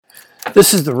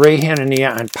This is the Ray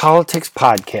Hanania on Politics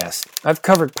podcast. I've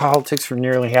covered politics for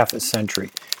nearly half a century,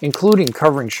 including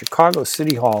covering Chicago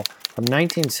City Hall from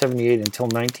 1978 until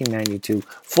 1992,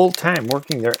 full-time,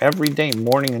 working there every day,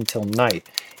 morning until night,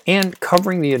 and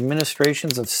covering the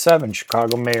administrations of 7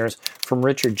 Chicago mayors from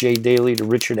Richard J. Daley to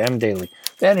Richard M. Daley.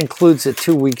 That includes a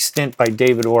 2-week stint by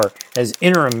David Orr as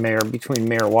interim mayor between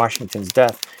Mayor Washington's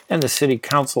death and the city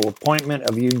council appointment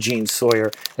of Eugene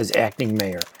Sawyer as acting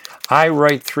mayor. I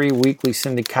write 3 weekly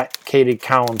syndicated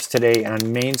columns today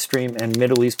on mainstream and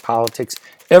Middle East politics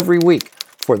every week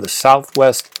for the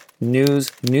Southwest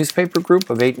News newspaper group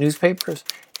of 8 newspapers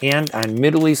and on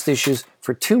Middle East issues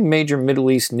for 2 major Middle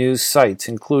East news sites,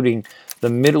 including the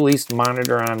Middle East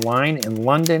Monitor Online in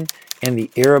London and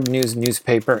the Arab News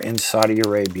newspaper in Saudi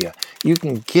Arabia. You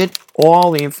can get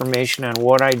all the information on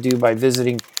what I do by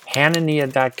visiting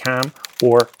Hanania.com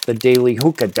or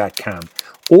thedailyhookah.com.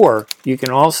 Or you can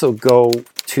also go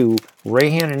to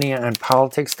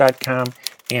RayHananiaOnPolitics.com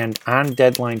and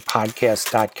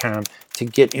OnDeadlinePodcast.com to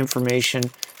get information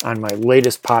on my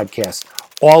latest podcast.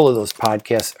 All of those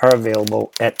podcasts are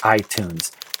available at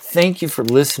iTunes. Thank you for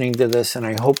listening to this, and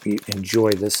I hope you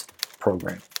enjoy this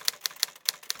program.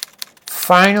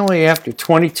 Finally, after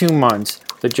 22 months,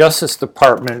 the Justice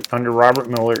Department under Robert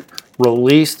Mueller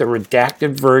released a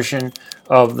redacted version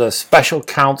of the special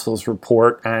counsel's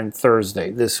report on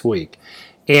Thursday this week.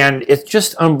 And it's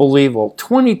just unbelievable.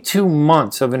 22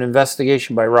 months of an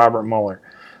investigation by Robert Mueller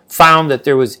found that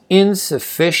there was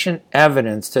insufficient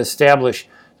evidence to establish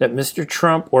that Mr.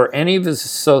 Trump or any of his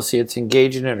associates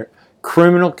engaged in a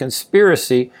criminal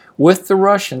conspiracy with the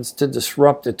Russians to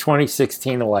disrupt the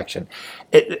 2016 election.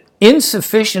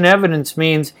 Insufficient evidence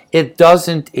means it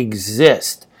doesn't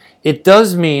exist. It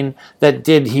does mean that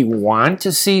did he want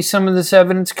to see some of this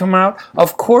evidence come out?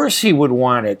 Of course he would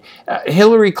want it.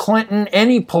 Hillary Clinton,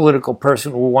 any political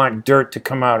person would want dirt to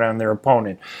come out on their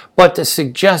opponent. But to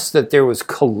suggest that there was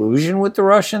collusion with the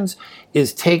Russians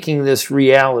is taking this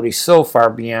reality so far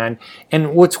beyond.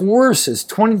 And what's worse is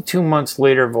 22 months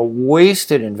later of a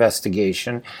wasted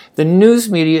investigation, the news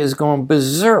media is going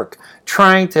berserk,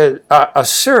 trying to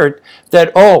assert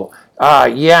that,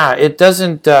 it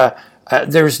doesn't...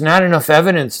 there's not enough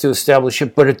evidence to establish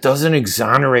it, but it doesn't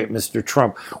exonerate Mr.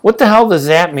 Trump. What the hell does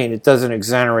that mean, it doesn't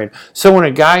exonerate? So when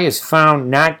a guy is found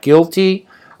not guilty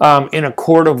in a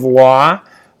court of law,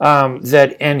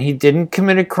 and he didn't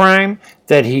commit a crime,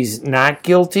 that he's not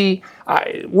guilty,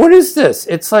 what is this?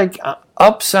 It's like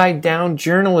upside down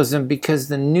journalism, because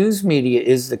the news media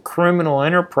is the criminal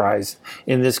enterprise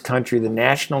in this country, the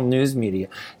national news media.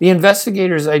 The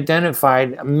investigators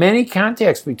identified many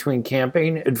contacts between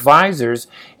campaign advisors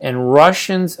and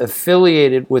Russians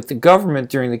affiliated with the government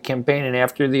during the campaign and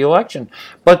after the election.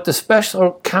 But the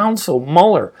special counsel,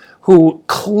 Mueller, who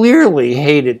clearly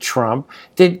hated Trump,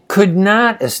 could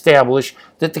not establish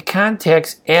that the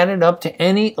contacts added up to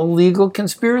any illegal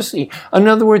conspiracy. In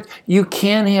other words, you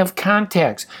can have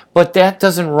contacts, but that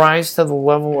doesn't rise to the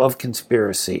level of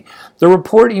conspiracy. The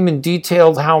report even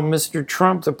detailed how Mr.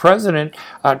 Trump, the president,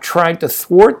 tried to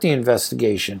thwart the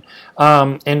investigation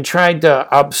and tried to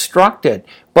obstruct it.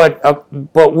 But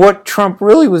what Trump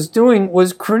really was doing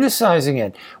was criticizing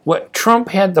it. What Trump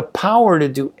had the power to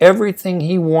do everything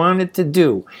he wanted to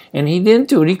do, and he didn't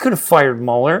do it. He could have fired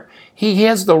Mueller. He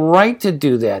has the right to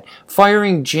do that.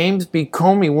 Firing James B.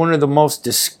 Comey, one of the most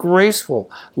disgraceful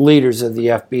leaders of the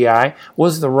FBI,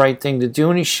 was the right thing to do,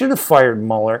 and he should have fired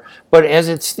Mueller. But as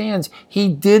it stands, he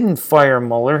didn't fire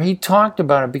Mueller. He talked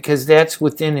about it because that's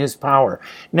within his power.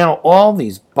 Now, all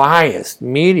these biased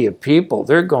media people,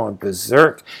 they're going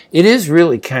berserk. It is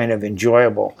really kind of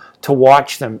enjoyable to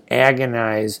watch them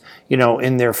agonize,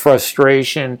 in their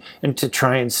frustration, and to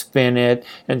try and spin it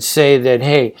and say that,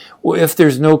 hey, if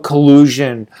there's no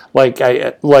collusion, like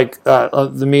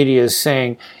the media is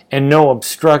saying, and no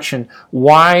obstruction,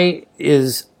 why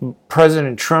is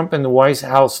President Trump and the White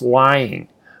House lying?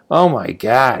 Oh my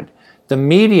God, the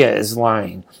media is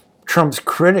lying. Trump's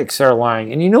critics are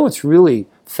lying. And you know what's really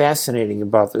fascinating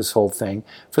about this whole thing?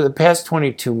 For the past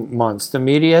 22 months, the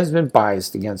media has been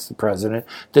biased against the president.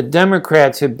 The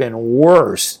Democrats have been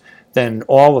worse than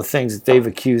all the things that they've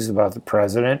accused about the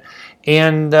president.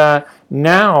 And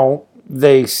now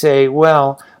they say,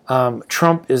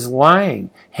 Trump is lying,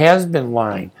 has been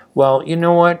lying. Well, you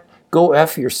know what? Go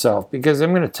F yourself, because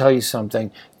I'm going to tell you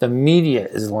something. The media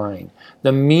is lying.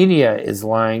 The media is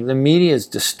lying. The media is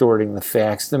distorting the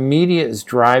facts. The media is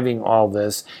driving all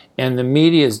this, and the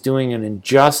media is doing an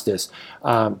injustice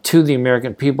to the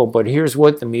American people. But here's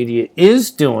what the media is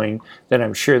doing that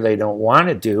I'm sure they don't want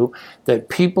to do, that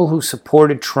people who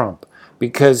supported Trump,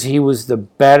 because he was the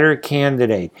better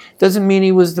candidate. Doesn't mean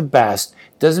he was the best.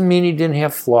 Doesn't mean he didn't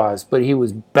have flaws, but he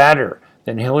was better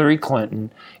than Hillary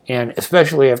Clinton, and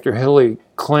especially after Hillary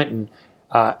Clinton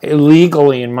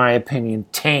illegally, in my opinion,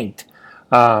 tanked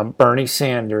Bernie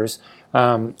Sanders.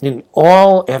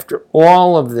 After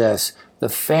all of this, the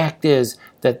fact is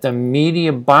that the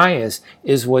media bias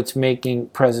is what's making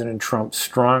President Trump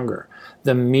stronger.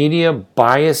 The media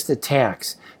biased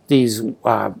attacks, these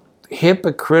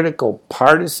hypocritical,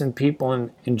 partisan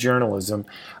people in journalism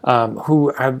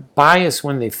who are biased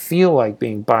when they feel like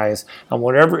being biased on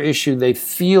whatever issue they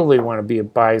feel they want to be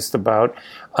biased about,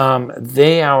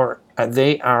 they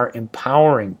are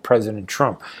empowering President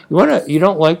Trump. You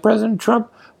don't like President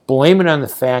Trump? Blame it on the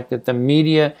fact that the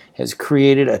media has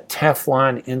created a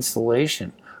Teflon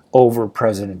insulation over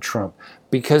President Trump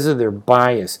because of their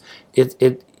bias.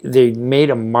 They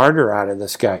made a martyr out of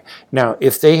this guy. Now,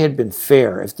 if they had been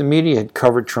fair, if the media had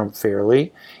covered Trump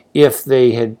fairly, if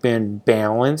they had been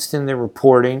balanced in their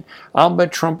reporting, I'll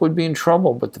bet Trump would be in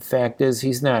trouble. But the fact is,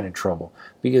 he's not in trouble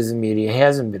because the media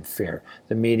hasn't been fair.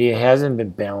 The media hasn't been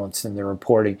balanced in their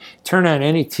reporting. Turn on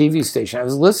any TV station. I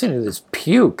was listening to this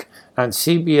puke on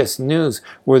CBS News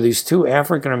where these two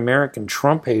African-American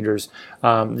Trump haters,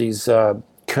 these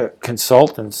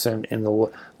consultants and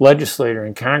the legislator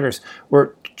in Congress,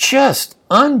 were just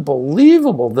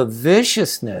unbelievable, the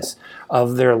viciousness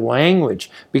of their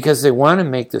language, because they want to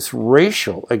make this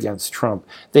racial against Trump.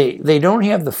 They don't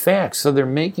have the facts, so they're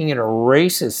making it a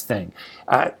racist thing.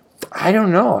 I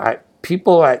don't know.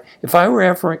 If I were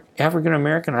African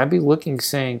American, I'd be looking,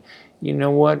 saying, you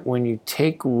know what, when you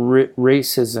take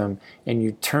racism and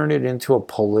you turn it into a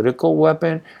political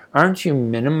weapon, aren't you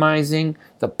minimizing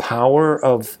the power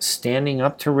of standing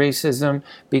up to racism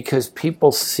because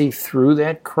people see through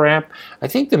that crap? I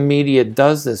think the media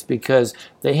does this because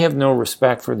they have no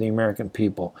respect for the American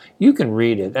people. You can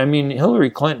read it. I mean, Hillary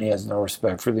Clinton has no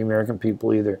respect for the American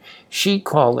people either. She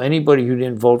called anybody who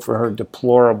didn't vote for her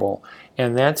deplorable.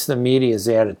 And that's the media's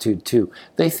attitude too.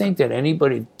 They think that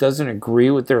anybody who doesn't agree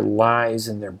with their lies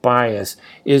and their bias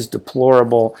is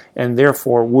deplorable, and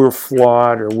therefore we're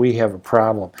flawed or we have a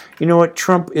problem. You know what?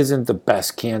 Trump isn't the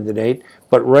best candidate,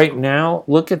 but right now,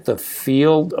 look at the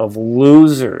field of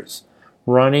losers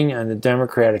running on the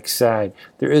Democratic side.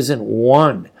 There isn't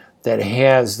one that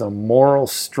has the moral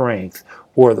strength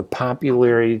or the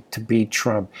popularity to beat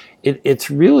Trump. It's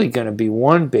really going to be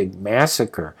one big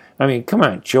massacre. I mean, come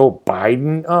on, Joe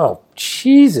Biden. Oh,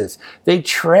 Jesus. They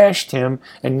trashed him,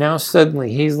 and now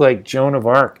suddenly he's like Joan of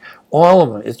Arc. All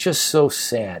of them. It's just so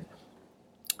sad.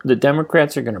 The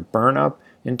Democrats are going to burn up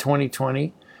in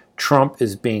 2020. Trump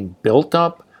is being built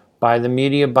up by the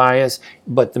media bias,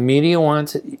 but the media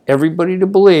wants everybody to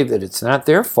believe that it's not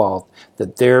their fault,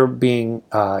 that they're being,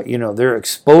 they're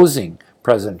exposing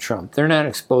President Trump. They're not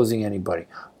exposing anybody.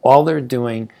 All they're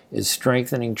doing is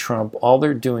strengthening Trump. All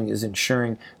they're doing is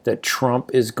ensuring that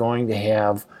Trump is going to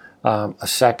have a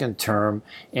second term,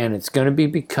 and it's going to be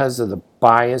because of the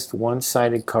biased,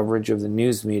 one-sided coverage of the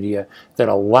news media that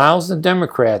allows the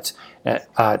Democrats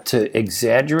to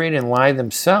exaggerate and lie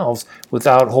themselves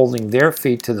without holding their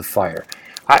feet to the fire.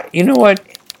 You know what?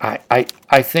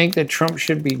 I think that Trump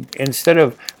should be, instead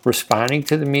of responding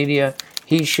to the media,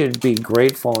 he should be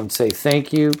grateful and say,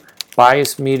 thank you.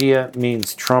 Biased media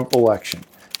means Trump election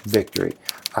victory.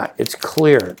 It's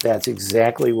clear that's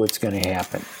exactly what's going to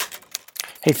happen.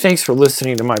 Hey, thanks for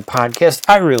listening to my podcast.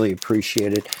 I really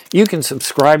appreciate it. You can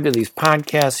subscribe to these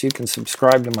podcasts. You can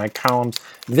subscribe to my columns.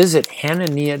 Visit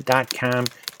Hanania.com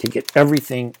to get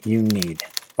everything you need.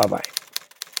 Bye-bye.